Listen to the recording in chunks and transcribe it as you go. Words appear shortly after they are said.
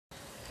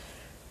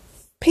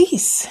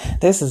Peace.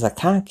 This is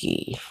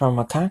Akanki from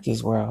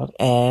Akanki's World,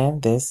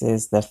 and this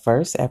is the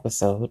first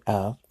episode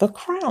of The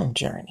Crown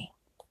Journey.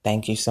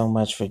 Thank you so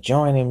much for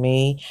joining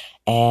me,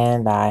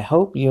 and I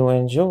hope you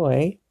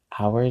enjoy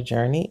our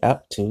journey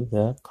up to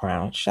the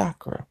crown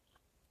chakra.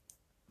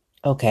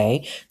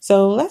 Okay,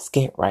 so let's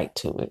get right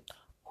to it.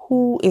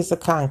 Who is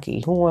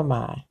Akanki? Who am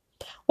I?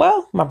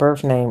 Well, my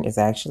birth name is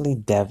actually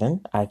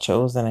Devon. I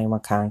chose the name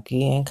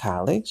Akanki in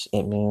college.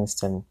 It means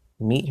to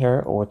meet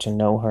her or to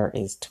know her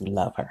is to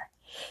love her.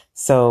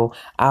 So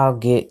I'll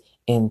get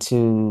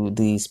into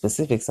the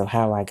specifics of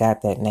how I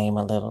got that name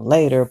a little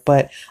later,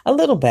 but a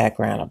little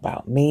background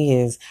about me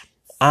is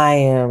I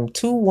am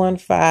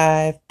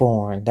 215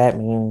 born. That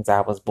means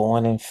I was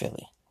born in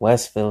Philly,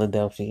 West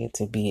Philadelphia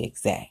to be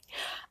exact.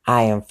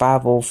 I am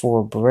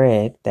 504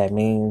 bred. That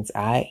means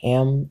I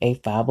am a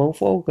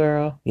 504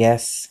 girl.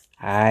 Yes,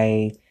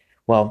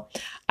 well,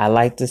 I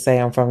like to say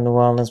I'm from New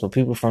Orleans, but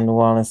people from New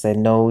Orleans said,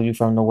 no, you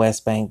from the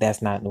West Bank.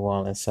 That's not New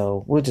Orleans.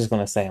 So we're just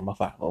going to say I'm a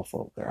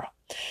 504 girl.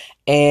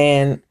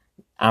 And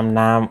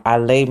I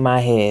laid my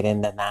head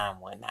in the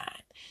 919,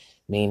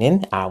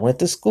 meaning I went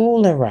to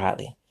school in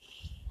Raleigh.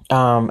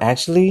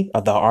 Actually,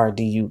 the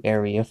RDU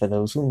area for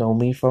those who know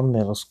me from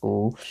middle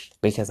school,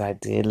 because I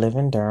did live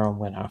in Durham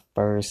when I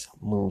first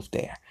moved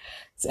there.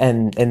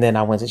 And then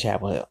I went to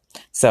Chapel Hill.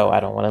 So I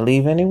don't want to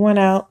leave anyone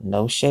out.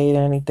 No shade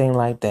or anything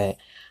like that.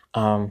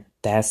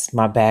 That's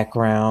my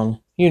background,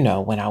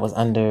 when I was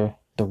under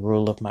the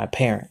rule of my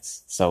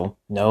parents. So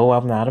no,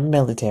 I'm not a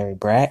military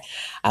brat.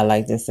 I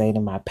like to say that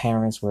my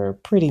parents were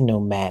pretty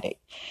nomadic.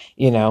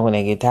 When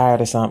they get tired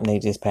of something, they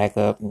just pack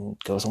up and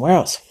go somewhere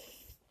else.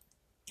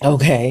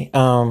 Okay,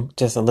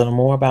 just a little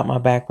more about my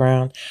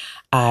background.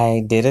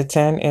 I did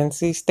attend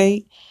NC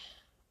State,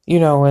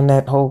 in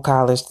that whole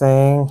college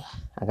thing.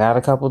 I got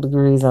a couple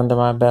degrees under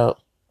my belt.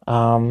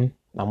 I'm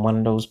one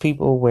of those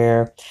people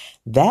where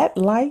that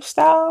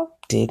lifestyle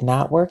did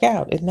not work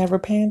out. It never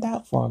panned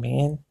out for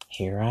me, and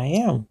here I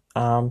am.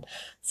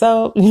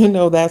 So,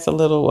 that's a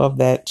little of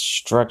that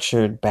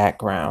structured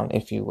background,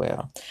 if you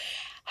will.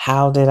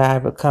 How did I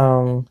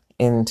become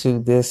into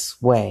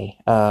this way?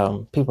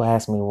 People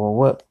ask me, well,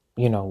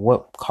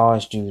 what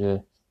caused you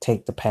to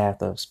take the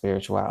path of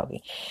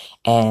spirituality?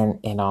 And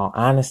in all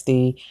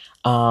honesty,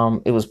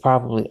 it was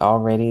probably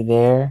already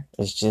there.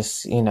 It's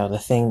just,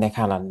 the thing that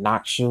kind of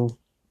knocks you,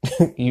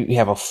 you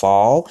have a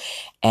fall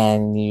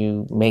and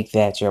you make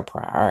that your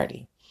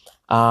priority.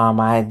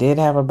 I did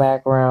have a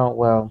background.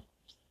 Well,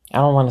 I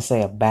don't want to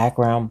say a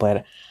background,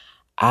 but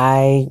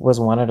I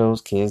was one of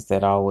those kids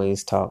that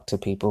always talked to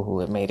people who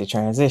had made a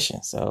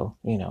transition. So,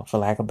 for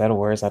lack of better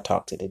words, I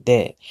talked to the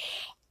dead.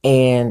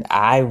 And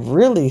I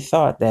really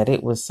thought that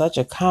it was such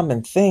a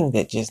common thing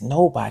that just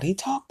nobody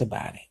talked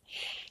about it.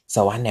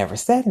 So I never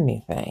said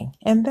anything.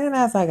 And then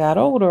as I got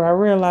older, I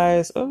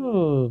realized,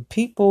 oh,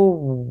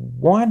 people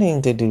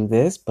wanting to do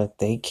this, but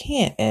they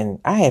can't. And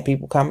I had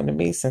people coming to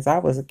me since I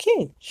was a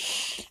kid.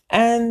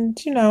 And,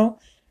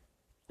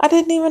 I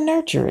didn't even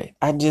nurture it.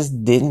 I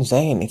just didn't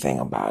say anything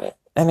about it.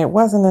 And it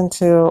wasn't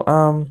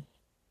until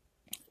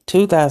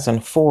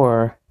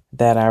 2004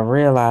 that I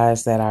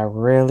realized that I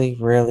really,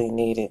 really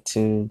needed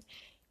to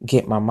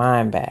get my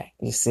mind back.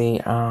 You see,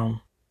 I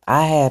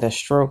had a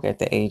stroke at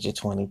the age of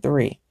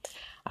 23.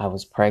 I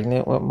was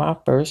pregnant with my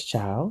first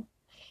child,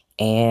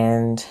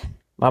 and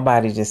my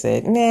body just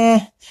said, nah.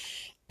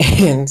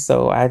 And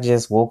so I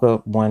just woke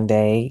up one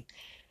day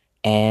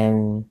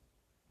and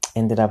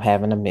ended up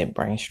having a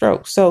midbrain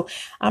stroke. So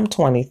I'm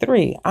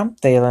 23. I'm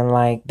feeling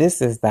like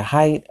this is the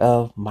height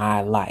of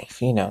my life.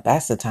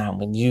 That's the time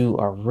when you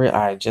are real.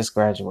 I just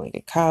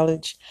graduated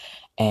college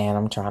and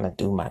I'm trying to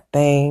do my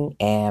thing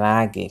and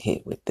I get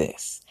hit with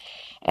this.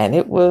 And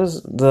it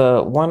was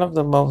one of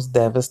the most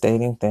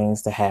devastating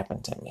things to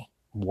happen to me.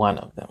 One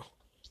of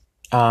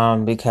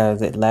them.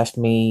 Because it left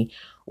me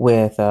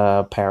with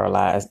a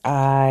paralyzed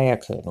eye. I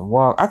couldn't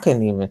walk. I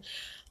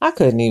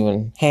couldn't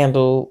even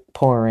handle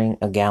pouring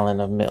a gallon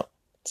of milk.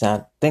 So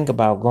I think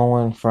about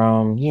going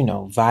from,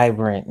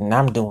 vibrant and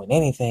I'm doing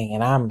anything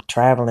and I'm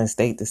traveling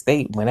state to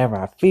state whenever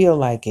I feel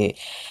like it.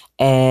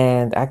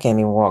 And I can't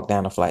even walk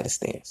down a flight of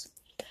stairs.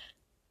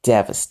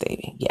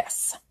 Devastating,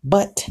 yes.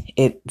 But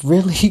it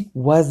really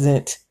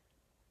wasn't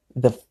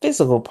the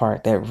physical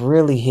part that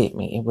really hit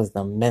me. It was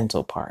the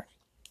mental part.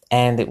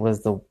 And it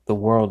was the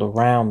world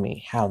around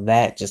me, how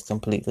that just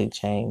completely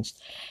changed.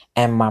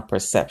 And my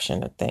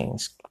perception of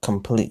things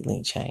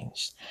completely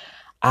changed.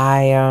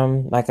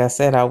 Like I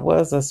said, I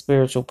was a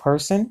spiritual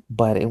person,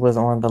 but it was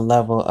on the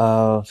level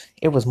of,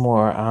 it was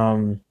more,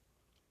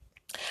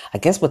 I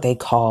guess what they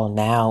call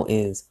now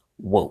is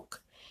woke.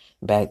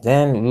 Back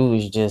then, we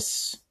was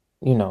just,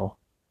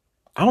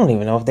 I don't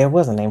even know if there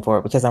was a name for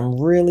it because I'm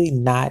really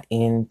not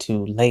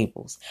into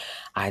labels.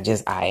 I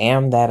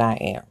am that I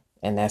am.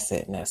 And that's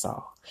it. And that's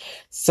all.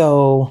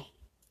 So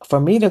for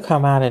me to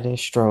come out of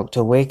this stroke,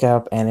 to wake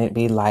up and it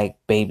be like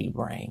baby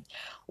brain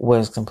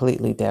was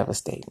completely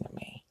devastating to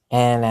me.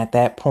 And at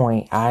that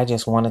point, I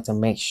just wanted to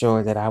make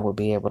sure that I would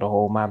be able to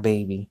hold my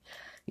baby.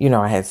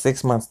 I had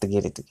 6 months to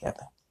get it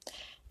together.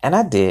 And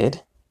I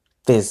did.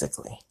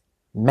 physically.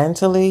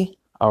 Mentally,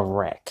 a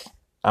wreck.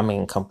 I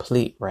mean,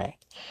 complete wreck.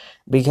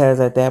 Because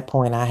at that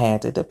point, I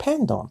had to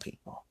depend on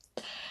people,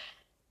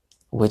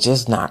 which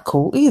is not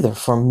cool either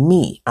for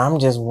me. I'm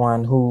just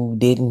one who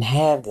didn't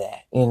have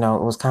that. You know,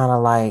 it was kind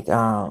of like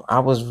I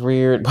was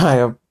reared by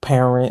a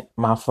parent,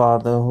 my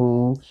father,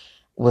 who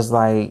was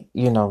like,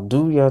 you know,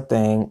 do your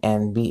thing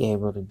and be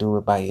able to do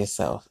it by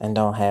yourself and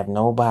don't have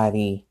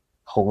nobody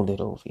hold it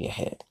over your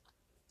head.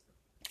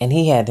 And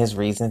he had his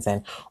reasons,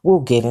 and we'll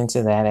get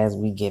into that as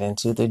we get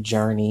into the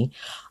journey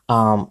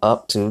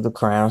up to the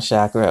crown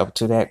chakra, up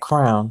to that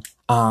crown,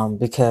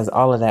 because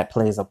all of that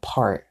plays a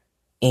part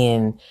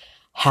in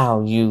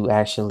how you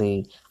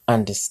actually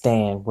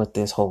understand what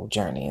this whole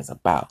journey is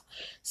about.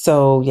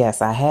 So,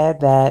 yes, I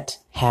had that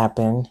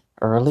happen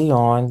early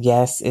on.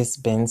 Yes, it's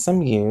been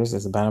some years.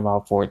 It's been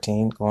about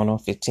 14, going on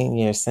 15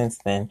 years since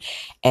then.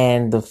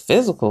 And the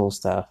physical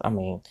stuff, I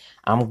mean,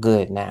 I'm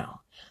good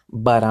now.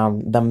 But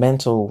the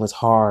mental was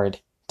hard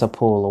to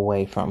pull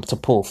away from, to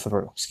pull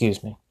through,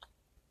 excuse me,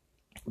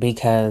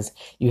 because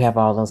you have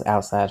all those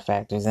outside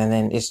factors, and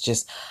then it's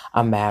just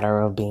a matter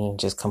of being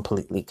just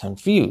completely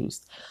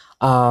confused.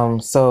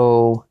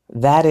 So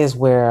that is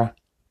where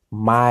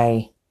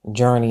my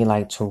journey,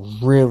 like to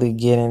really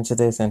get into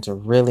this and to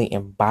really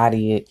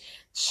embody it,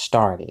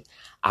 started.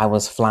 I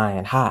was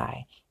flying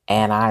high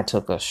and I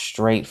took a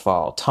straight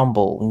fall,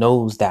 tumble,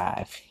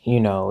 nosedive, you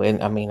know.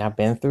 And I mean, I've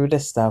been through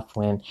this stuff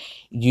when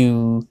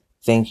you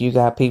think you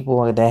got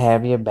people that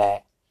have your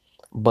back,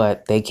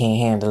 but they can't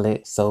handle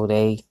it, so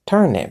they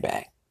turn their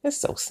back. It's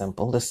so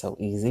simple. It's so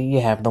easy. You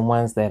have the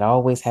ones that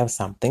always have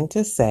something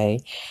to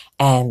say,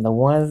 and the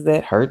ones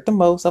that hurt the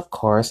most, of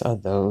course, are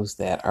those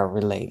that are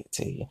related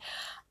to you.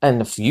 And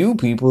the few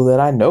people that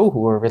I know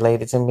who are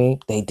related to me,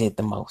 they did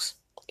the most.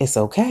 It's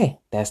okay.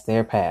 That's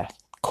their path.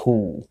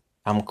 Cool.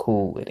 I'm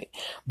cool with it.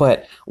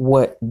 But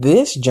what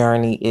this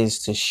journey is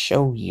to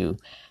show you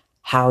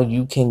how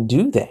you can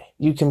do that.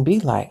 You can be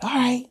like, all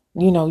right,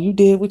 you know, you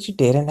did what you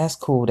did and that's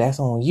cool. That's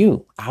on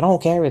you. I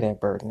don't carry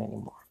that burden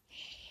anymore.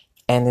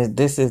 And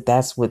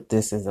that's what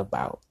this is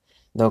about.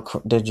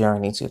 The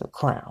journey to the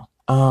crown.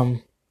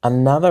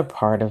 Another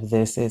part of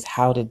this is,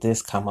 how did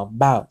this come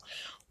about?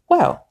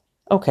 Well,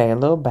 okay, a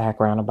little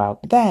background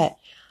about that.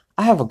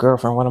 I have a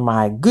girlfriend, one of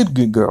my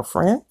good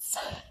girlfriends.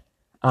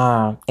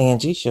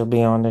 Angie, she'll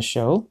be on the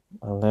show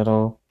a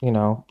little, you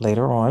know,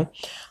 later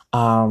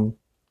on.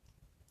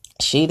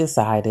 She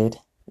decided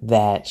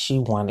that she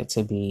wanted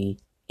to be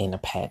in a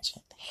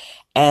pageant.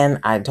 And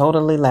I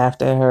totally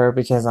laughed at her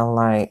because I'm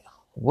like,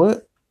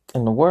 what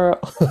in the world?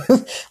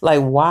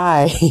 Like,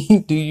 why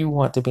do you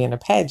want to be in a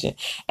pageant?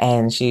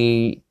 And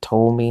she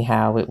told me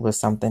how it was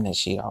something that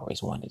she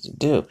always wanted to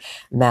do.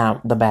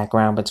 Now, the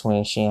background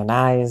between she and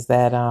I is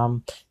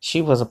that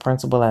she was a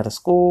principal at a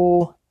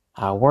school.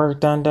 I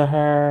worked under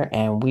her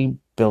and we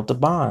built a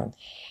bond.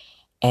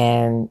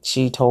 And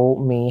she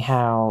told me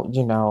how,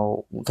 you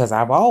know, because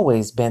I've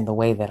always been the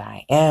way that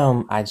I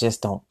am, I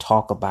just don't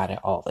talk about it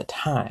all the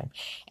time.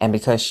 And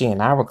because she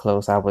and I were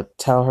close, I would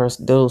tell her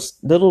those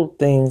little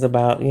things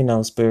about, you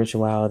know,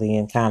 spirituality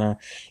and kind of,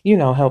 you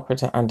know, help her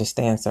to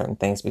understand certain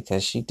things,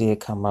 because she did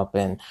come up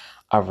in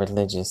a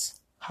religious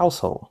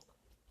household.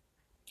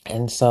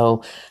 And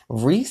so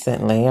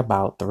recently,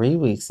 about 3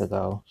 weeks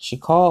ago, she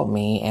called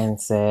me and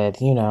said,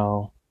 you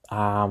know,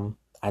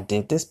 I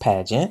did this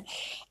pageant,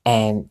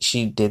 and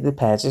she did the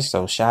pageant.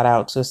 So shout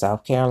out to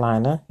South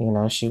Carolina. You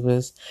know, she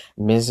was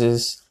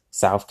Mrs.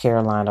 South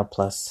Carolina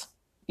plus,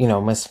 you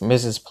know,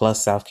 Mrs.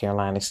 plus South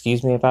Carolina.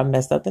 Excuse me if I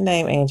messed up the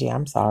name, Angie.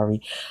 I'm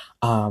sorry.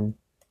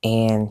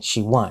 And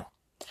she won.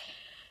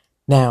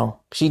 Now,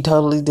 she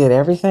totally did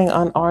everything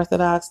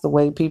unorthodox the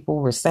way people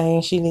were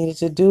saying she needed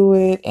to do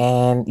it.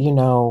 And, you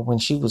know, when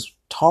she was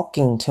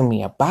talking to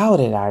me about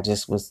it, I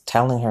just was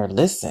telling her,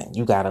 listen,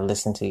 you got to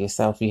listen to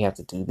yourself. You have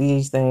to do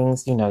these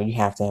things. You know, you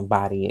have to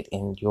embody it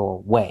in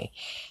your way.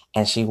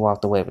 And she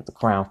walked away with the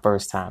crown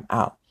first time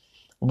out,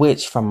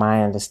 which from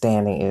my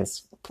understanding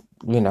is,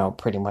 you know,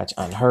 pretty much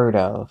unheard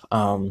of.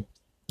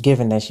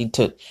 Given that she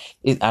took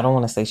it, I don't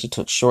want to say she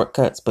took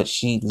shortcuts, but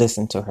she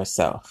listened to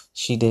herself.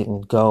 She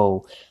didn't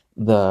go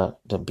the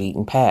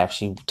beaten path.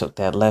 She took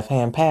that left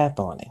hand path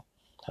on it.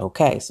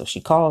 Okay, so she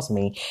calls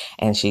me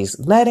and she's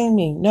letting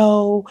me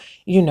know,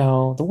 you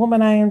know, the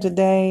woman I am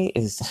today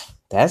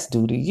that's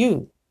due to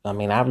you. I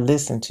mean, I've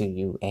listened to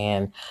you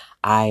and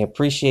I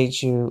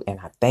appreciate you and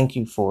I thank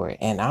you for it.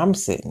 And I'm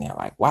sitting there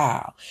like,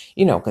 wow,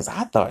 you know, because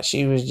I thought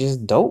she was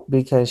just dope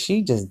because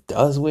she just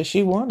does what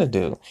she want to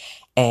do.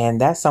 And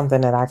that's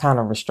something that I kind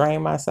of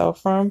restrain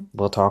myself from.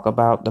 We'll talk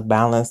about the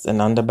balanced and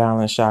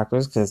underbalanced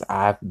chakras because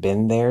I've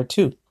been there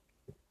too.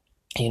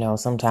 You know,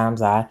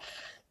 sometimes I,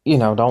 you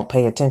know, don't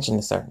pay attention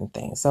to certain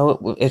things.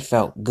 So it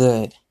felt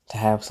good to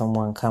have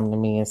someone come to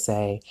me and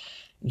say,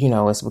 you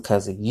know, it's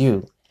because of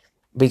you.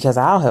 Because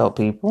I'll help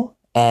people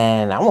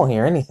and I won't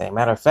hear anything.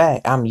 Matter of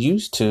fact, I'm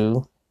used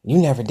to, you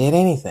never did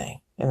anything.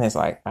 And it's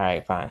like, all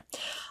right, fine.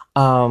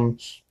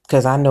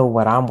 Because I know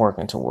what I'm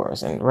working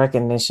towards, and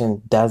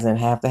recognition doesn't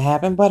have to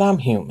happen, but I'm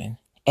human.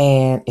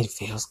 And it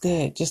feels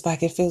good, just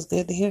like it feels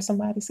good to hear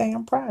somebody say,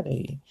 I'm proud of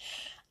you.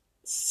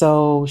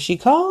 So she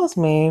calls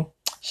me,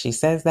 she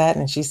says that,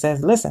 and she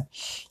says, listen,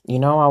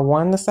 I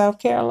won the South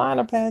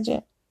Carolina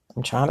pageant.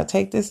 I'm trying to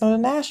take this on the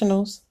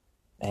nationals.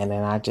 And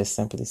then I just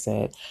simply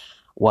said,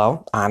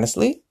 well,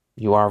 honestly,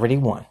 you already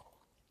won.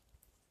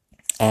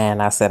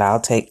 And I said,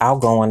 I'll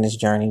go on this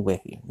journey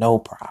with you. No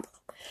problem.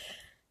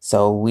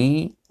 So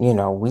we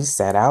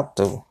set out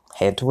to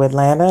head to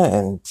Atlanta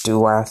and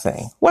do our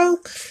thing. Well,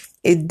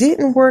 it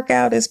didn't work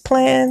out as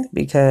planned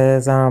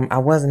because I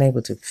wasn't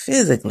able to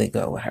physically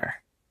go with her.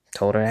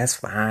 Told her that's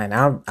fine.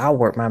 I'll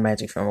work my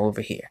magic from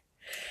over here.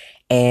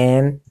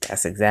 And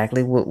that's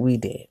exactly what we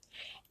did.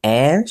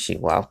 And she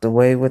walked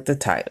away with the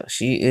title.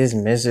 She is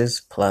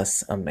Mrs.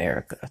 Plus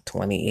America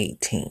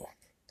 2018.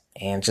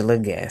 Angela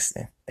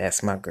Gaston.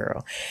 That's my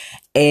girl.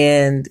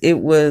 And it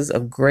was a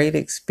great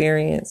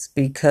experience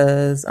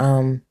because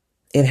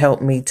it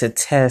helped me to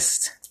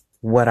test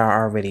what I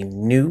already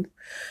knew.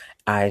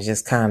 I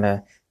just kind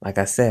of, like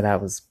I said, I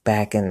was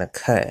back in the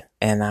cut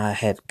and I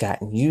had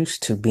gotten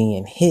used to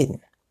being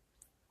hidden,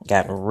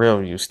 gotten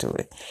real used to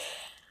it.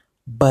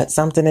 But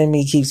something in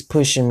me keeps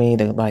pushing me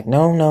to like,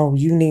 no,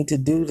 you need to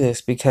do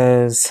this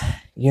because,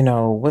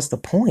 what's the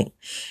point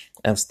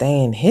of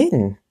staying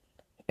hidden?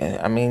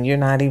 I mean, you're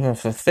not even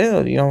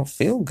fulfilled. You don't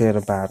feel good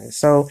about it.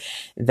 So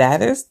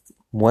that is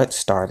what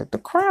started the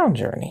crown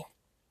journey.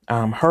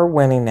 Her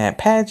winning that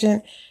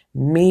pageant,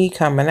 me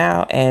coming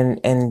out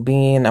and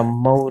being a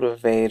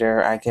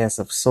motivator, I guess,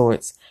 of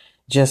sorts,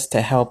 just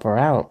to help her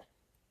out.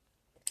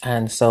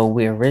 And so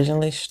we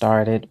originally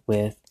started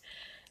with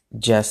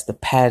just the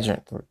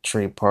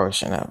pageantry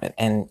portion of it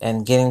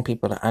and getting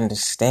people to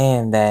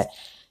understand that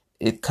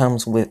it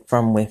comes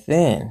from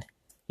within.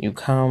 You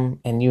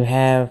come and you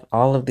have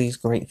all of these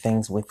great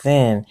things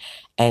within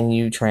and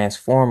you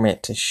transform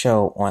it to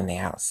show on the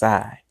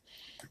outside,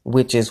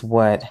 which is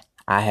what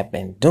I have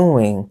been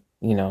doing,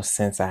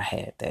 since I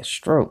had that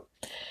stroke.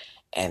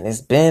 And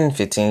it's been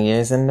 15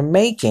 years in the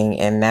making.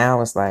 And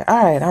now it's like,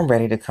 all right, I'm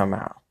ready to come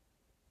out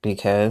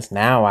because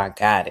now I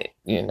got it.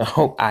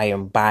 I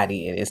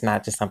embody it. It's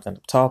not just something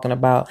I'm talking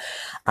about.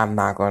 I'm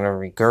not going to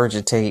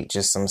regurgitate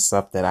just some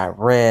stuff that I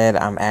read.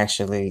 I'm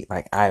actually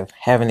I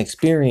have an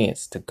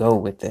experience to go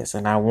with this.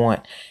 And I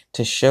want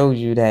to show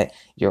you that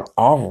you're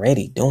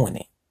already doing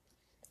it.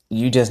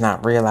 You just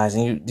not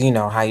realizing you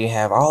know how you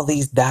have all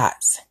these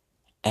dots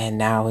and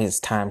now it's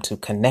time to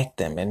connect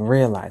them and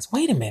realize,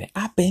 wait a minute,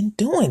 I've been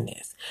doing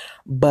this.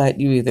 But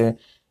you either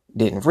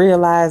didn't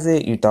realize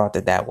it, you thought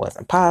that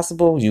wasn't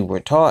possible, you were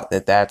taught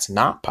that that's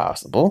not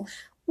possible,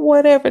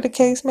 whatever the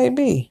case may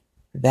be.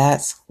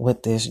 That's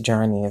what this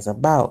journey is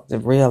about, the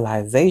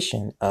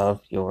realization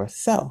of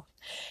yourself.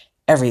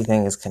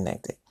 Everything is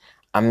connected.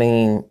 I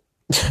mean,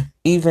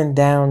 even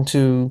down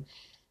to,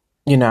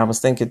 I was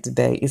thinking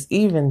today, it's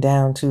even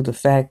down to the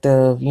fact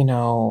of,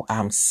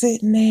 I'm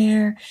sitting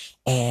there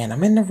and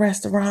I'm in the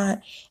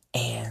restaurant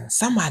and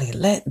somebody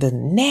let the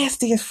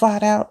nastiest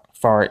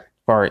fart.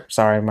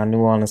 Sorry, my New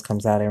Orleans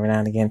comes out every now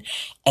and again.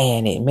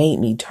 And it made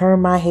me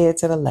turn my head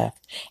to the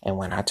left. And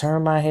when I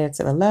turned my head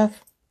to the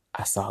left,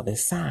 I saw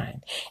this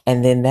sign.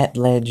 And then that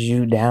led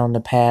you down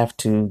the path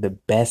to the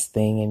best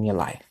thing in your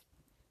life.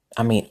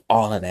 I mean,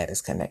 all of that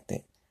is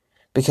connected.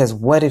 Because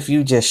what if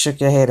you just shook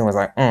your head and was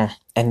like,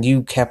 and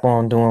you kept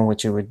on doing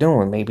what you were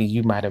doing? Maybe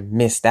you might have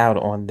missed out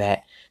on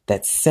that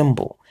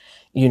symbol.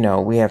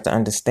 We have to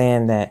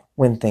understand that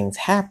when things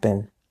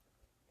happen,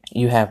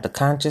 you have the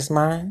conscious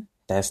mind.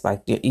 That's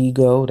like your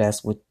ego.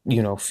 That's what,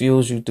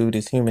 fuels you through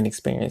this human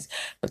experience.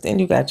 But then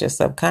you got your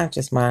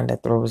subconscious mind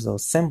that throws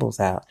those symbols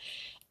out.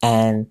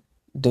 And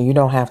you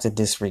don't have to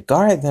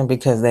disregard them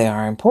because they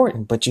are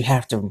important, but you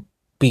have to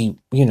be,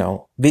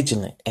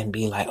 vigilant and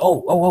be like,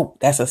 oh,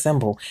 that's a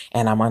symbol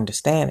and I'm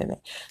understanding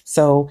it.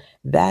 So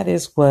that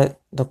is what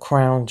the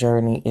crown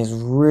journey is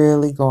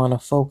really going to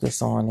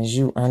focus on, is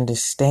you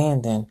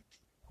understanding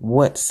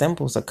what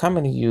symbols are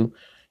coming to you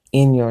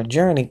in your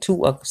journey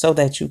so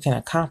that you can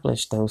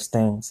accomplish those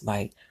things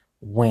like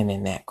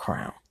winning that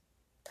crown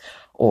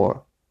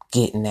or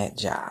getting that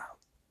job,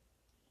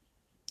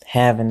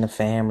 having the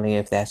family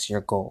if that's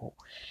your goal.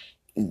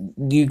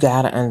 You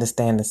got to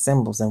understand the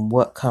symbols and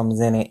what comes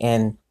in it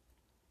and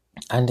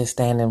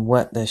understanding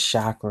what the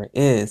chakra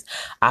is.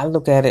 I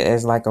look at it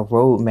as like a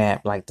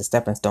roadmap, like the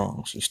stepping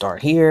stones. You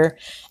start here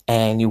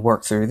and you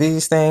work through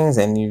these things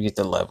and you get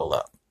to level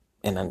up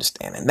and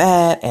understanding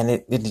that. And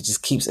it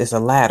just keeps, it's a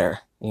ladder.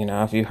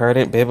 If you heard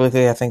it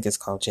biblically, I think it's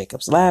called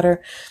Jacob's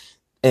ladder.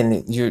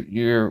 And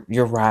you're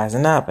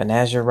rising up. And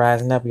as you're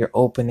rising up, you're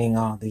opening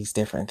all these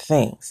different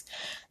things.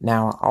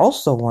 Now, I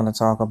also want to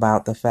talk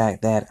about the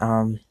fact that,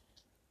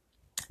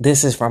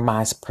 this is from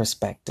my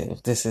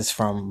perspective. This is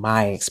from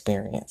my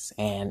experience.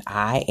 And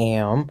I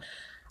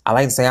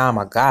like to say I'm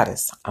a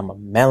goddess. I'm a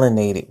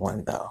melanated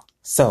one though.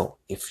 So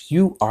if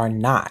you are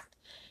not,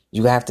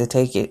 you have to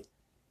take it,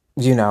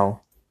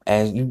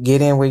 as you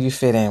get in where you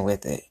fit in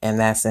with it. And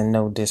that's in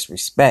no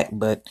disrespect,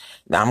 but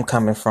I'm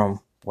coming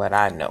from what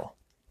I know.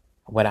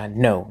 What I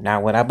know,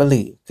 not what I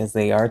believe, because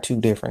they are two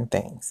different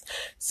things.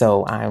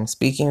 So I'm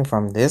speaking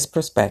from this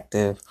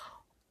perspective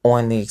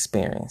on the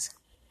experience.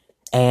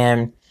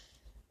 And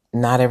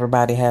not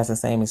everybody has the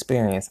same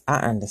experience. I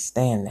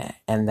understand that.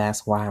 And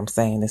that's why I'm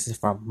saying this is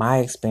from my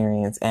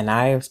experience. And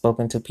I have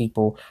spoken to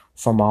people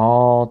from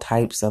all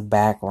types of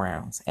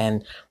backgrounds.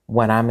 And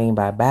what I mean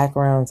by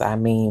backgrounds, I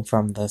mean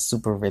from the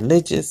super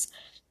religious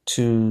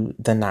to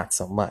the not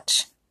so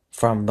much,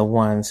 from the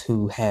ones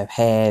who have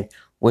had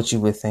what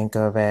you would think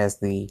of as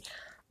the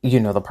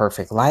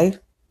perfect life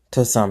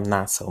to some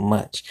not so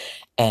much.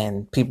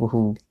 And people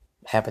who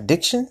have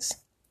addictions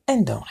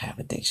and don't have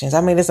addictions.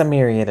 I mean, it's a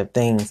myriad of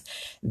things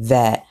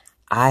that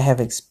I have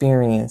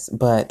experienced,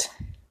 but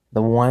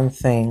the one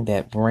thing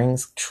that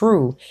rings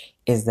true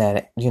is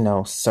that,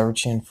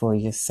 searching for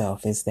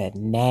yourself is that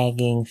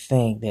nagging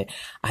thing that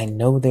I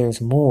know there's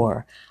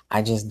more.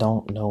 I just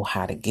don't know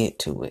how to get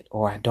to it,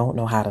 or I don't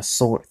know how to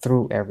sort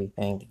through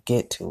everything to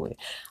get to it.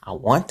 I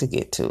want to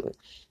get to it.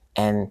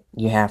 And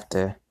you have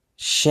to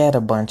shed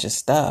a bunch of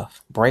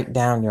stuff, break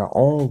down your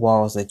own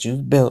walls that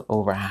you've built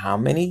over how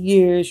many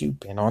years you've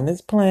been on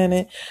this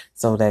planet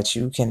so that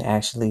you can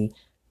actually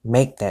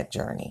make that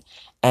journey.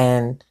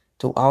 And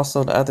to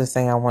also, the other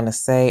thing I want to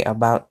say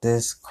about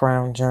this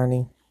crown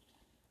journey,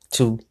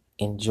 to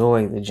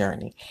enjoy the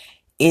journey.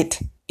 It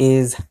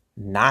is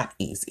not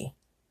easy.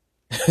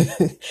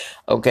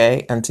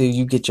 Okay? Until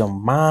you get your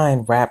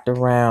mind wrapped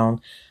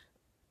around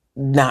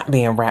not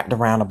being wrapped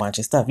around a bunch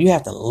of stuff. You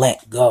have to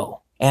let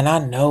go. And I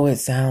know it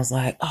sounds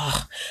like,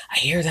 oh, I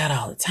hear that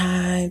all the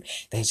time.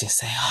 They just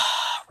say,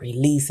 oh,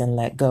 release and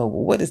let go.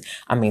 Well,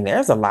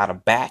 there's a lot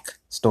of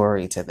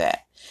backstory to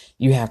that.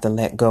 You have to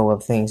let go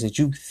of things that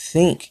you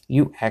think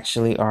you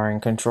actually are in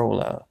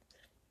control of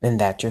and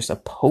that you're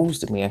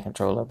supposed to be in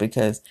control of,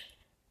 because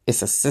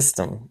it's a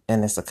system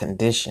and it's a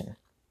condition.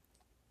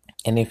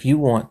 And if you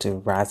want to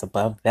rise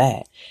above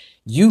that,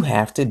 you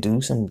have to do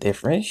some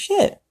different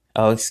shit.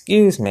 Oh,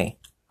 excuse me.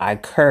 I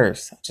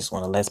curse. I just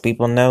want to let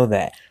people know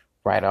that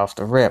right off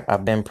the rip.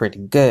 I've been pretty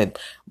good,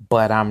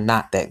 but I'm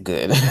not that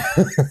good.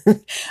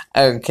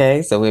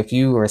 Okay. So if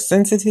you are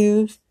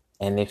sensitive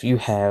and if you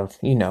have,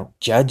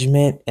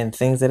 judgment and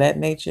things of that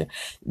nature,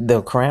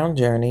 the crown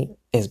journey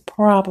is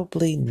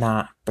probably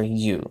not for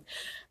you,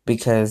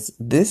 because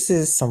this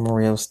is some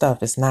real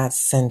stuff. It's not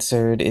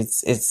censored.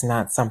 It's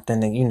not something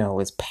that,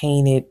 is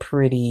painted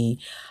pretty.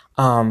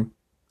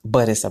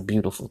 But it's a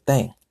beautiful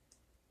thing.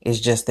 It's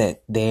just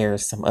that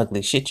there's some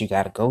ugly shit you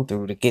got to go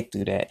through to get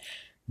through that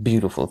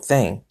beautiful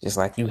thing. Just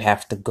like you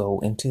have to go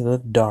into the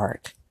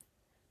dark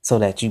so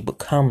that you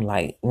become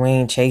light. We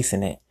ain't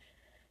chasing it.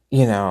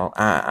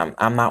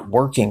 I'm not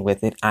working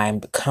with it. I'm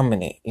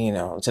becoming it,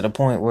 to the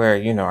point where,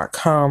 I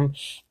come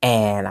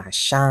and I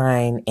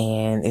shine,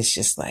 and it's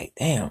just like,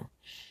 damn,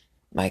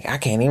 like I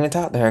can't even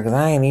talk to her because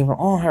I ain't even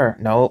on her.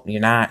 Nope, you're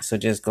not. So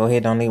just go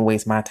ahead. Don't even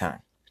waste my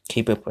time.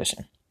 Keep it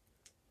pushing,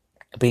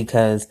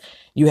 because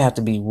you have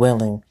to be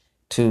willing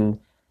to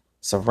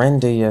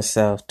surrender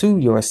yourself to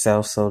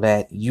yourself so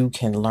that you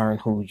can learn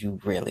who you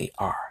really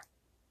are.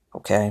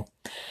 Okay.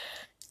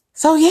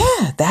 So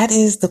yeah, that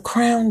is the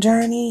crown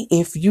journey.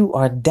 If you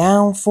are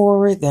down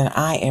for it, then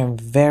I am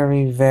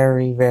very,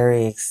 very,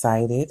 very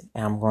excited.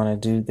 I'm going to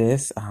do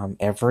this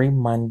every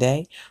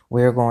Monday.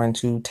 We're going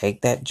to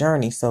take that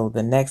journey. So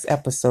the next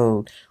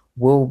episode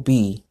will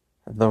be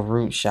the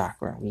root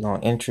chakra. We're going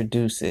to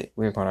introduce it.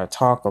 We're going to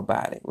talk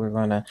about it. We're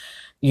going to,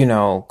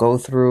 go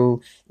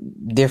through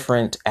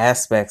different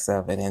aspects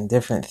of it and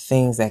different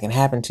things that can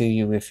happen to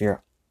you if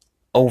you're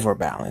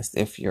overbalanced,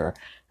 if you're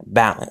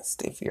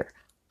balanced, if you're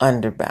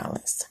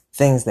underbalanced,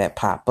 things that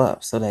pop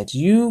up so that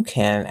you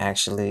can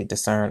actually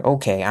discern,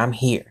 okay, I'm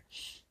here.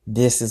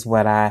 This is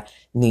what I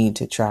need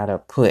to try to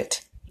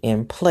put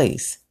in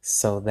place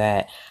so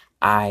that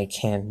I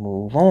can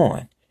move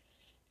on,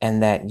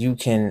 and that you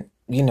can,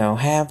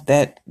 have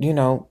that,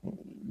 you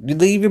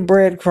leave your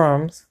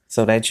breadcrumbs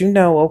so that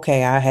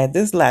okay, I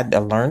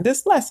learned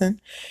this lesson,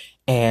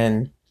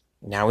 and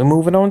now we're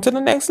moving on to the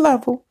next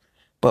level.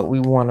 But we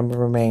want to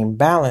remain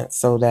balanced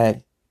so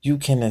that you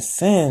can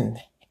ascend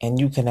and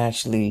you can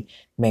actually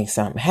make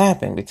something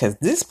happen, because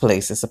this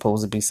place is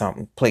supposed to be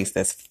some place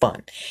that's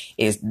fun.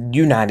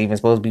 You're not even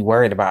supposed to be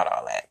worried about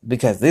all that,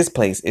 because this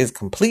place is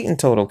complete and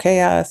total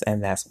chaos,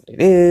 and that's what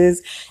it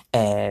is,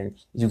 and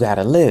you got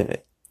to live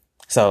it.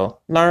 So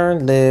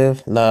learn,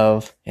 live,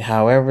 love,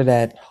 however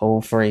that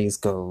whole phrase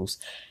goes,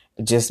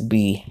 just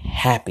be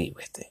happy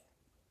with it.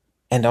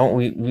 And don't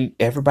we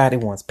everybody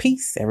wants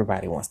peace.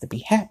 Everybody wants to be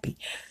happy.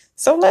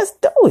 So let's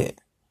do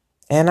it.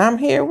 And I'm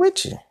here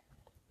with you.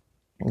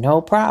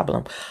 No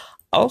problem.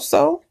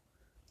 Also,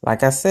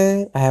 like I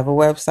said, I have a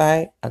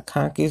website,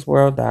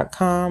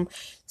 akonkiesworld.com,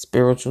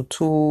 spiritual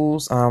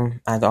tools.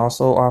 I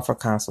also offer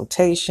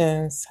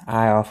consultations.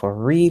 I offer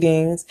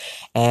readings,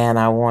 and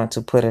I want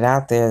to put it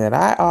out there that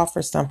I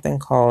offer something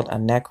called a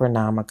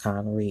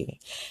Necronomicon reading.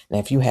 And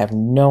if you have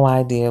no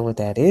idea what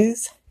that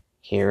is,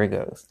 here it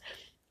goes.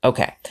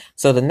 Okay,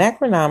 so the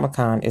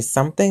Necronomicon is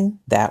something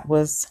that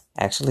was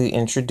actually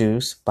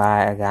introduced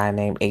by a guy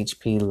named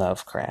H.P.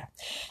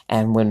 Lovecraft.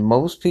 And when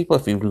most people,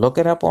 if you look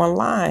it up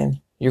online,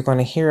 you're going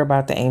to hear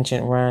about the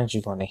ancient runs.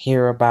 You're going to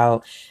hear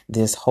about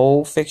this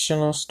whole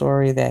fictional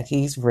story that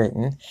he's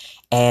written.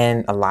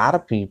 And a lot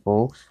of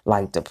people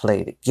like to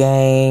play the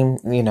game.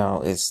 You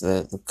know, it's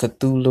the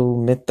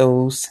Cthulhu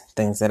mythos,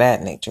 things of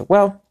that nature.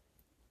 Well,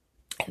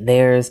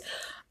 there's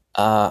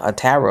a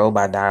tarot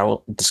by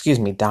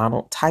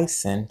Donald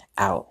Tyson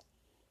out.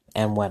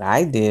 And what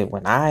I did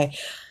when I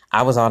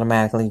was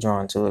automatically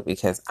drawn to it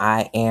because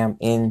I am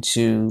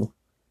into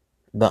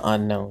the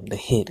unknown, the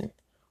hidden,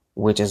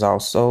 which is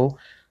also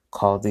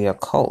called the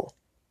occult.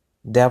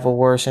 Devil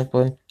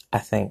worshiping, I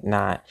think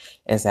not.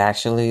 It's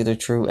actually the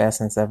true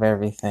essence of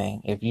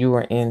everything. If you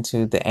are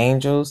into the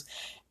angels,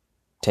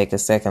 take a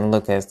second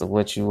look as to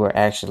what you are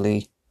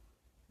actually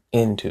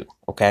into,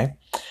 okay?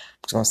 I'm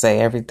just going to say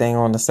everything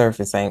on the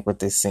surface ain't what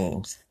this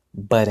seems.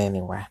 But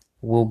anyway,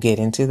 we'll get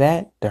into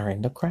that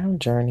during the crown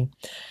journey.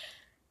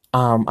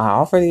 I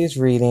offer these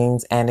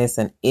readings and it's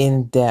an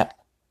in-depth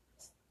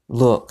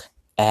look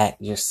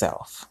at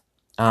yourself.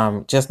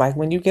 Just like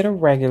when you get a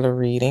regular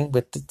reading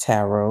with the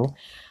tarot,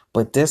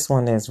 but this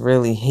one is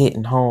really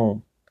hitting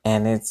home,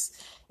 and it's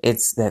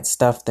that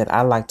stuff that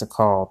I like to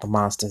call the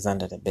monsters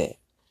under the bed.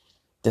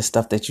 The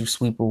stuff that you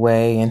sweep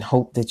away and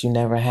hope that you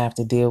never have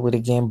to deal with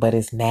again, but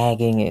it's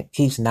nagging. It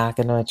keeps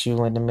knocking at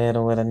you in the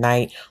middle of the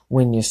night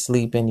when you're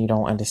sleeping. You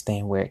don't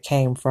understand where it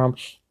came from.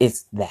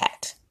 It's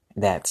that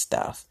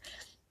stuff.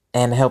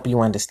 And help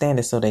you understand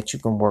it so that you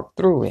can work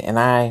through it. And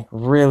I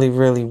really,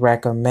 really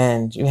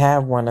recommend you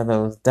have one of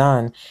those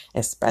done,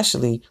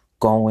 especially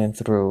going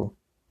through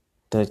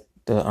the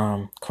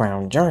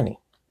crown journey.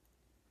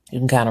 You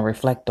can kind of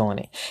reflect on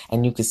it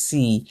and you can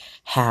see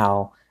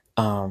how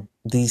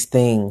these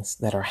things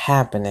that are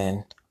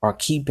happening are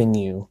keeping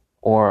you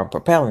or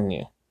propelling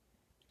you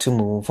to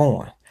move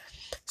on.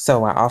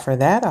 So I offer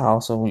that. I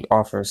also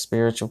offer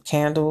spiritual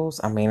candles.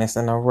 I mean, it's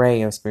an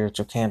array of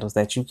spiritual candles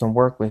that you can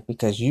work with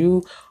because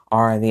you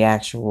are the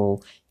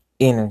actual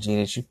energy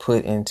that you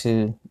put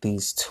into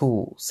these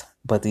tools.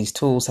 But these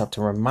tools have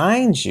to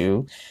remind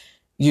you,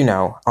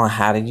 on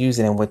how to use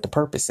it and what the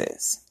purpose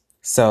is.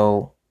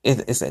 So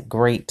it's a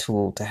great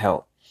tool to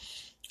help.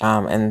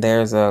 And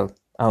there's a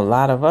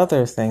lot of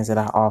other things that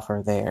I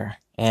offer there.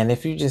 And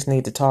if you just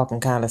need to talk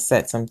and kind of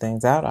set some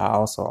things out, I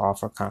also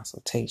offer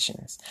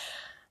consultations.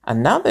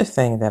 Another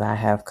thing that I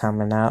have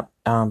coming up,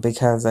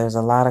 because there's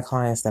a lot of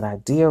clients that I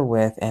deal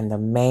with, and the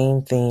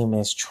main theme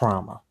is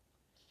trauma.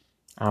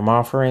 I'm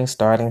offering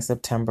starting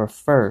September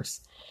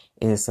 1st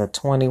is a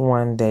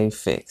 21-day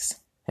fix.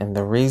 And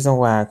the reason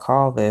why I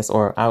call this,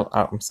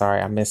 I'm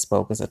sorry, I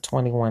misspoke, it's a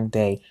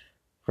 21-day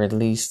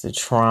release the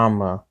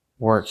trauma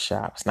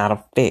workshop. It's not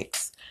a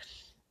fix.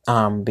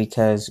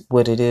 Because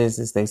what it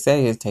is they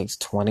say it takes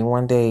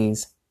 21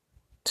 days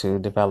to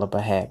develop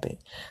a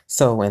habit.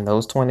 So in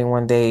those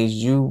 21 days,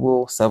 you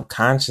will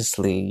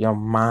subconsciously, your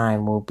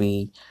mind will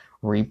be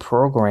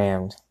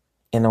reprogrammed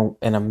in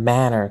a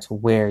manner to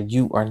where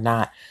you are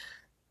not,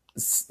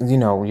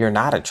 you're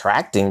not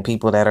attracting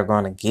people that are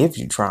going to give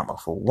you trauma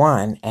for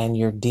one, and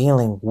you're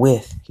dealing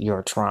with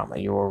your trauma.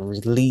 You're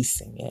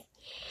releasing it.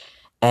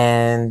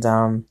 And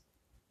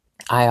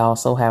I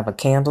also have a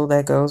candle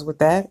that goes with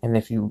that. And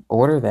if you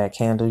order that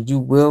candle, you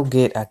will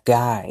get a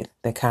guide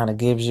that kind of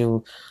gives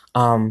you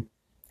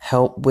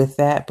help with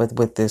that. But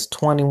with this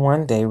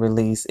 21-day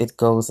release, it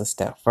goes a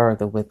step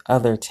further with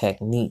other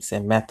techniques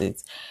and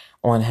methods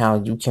on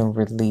how you can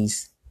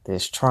release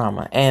this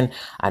trauma. And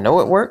I know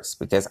it works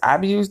because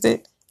I've used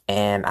it,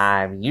 and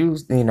I've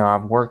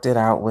worked it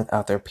out with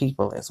other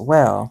people as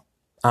well,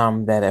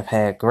 that have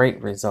had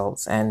great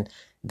results, and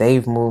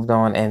they've moved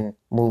on and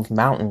moved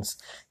mountains.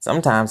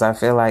 Sometimes I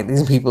feel like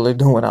these people are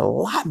doing a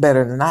lot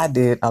better than I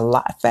did, a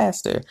lot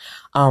faster,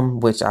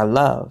 which I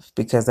love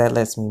because that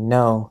lets me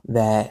know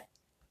that,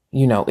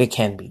 it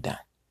can be done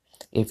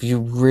if you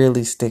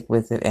really stick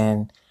with it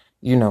and,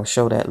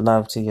 show that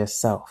love to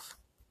yourself.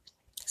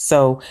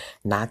 So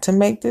not to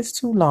make this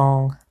too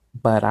long,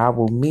 but I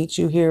will meet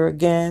you here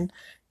again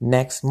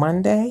next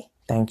Monday.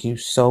 Thank you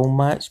so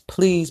much.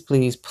 Please,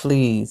 please,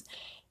 please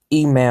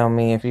email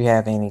me if you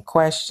have any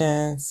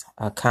questions.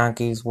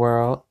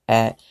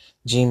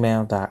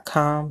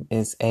 akankesworld@gmail.com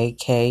is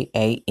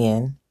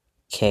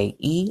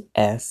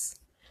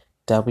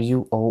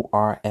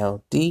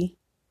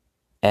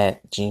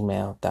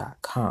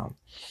akankesworld@gmail.com.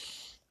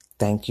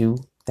 Thank you,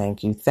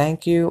 thank you,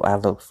 thank you. I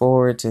look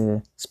forward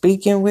to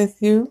speaking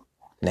with you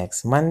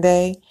next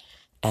Monday,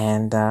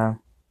 and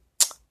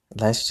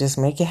let's just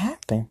make it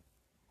happen.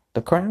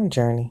 The Crown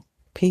Journey.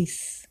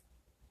 Peace.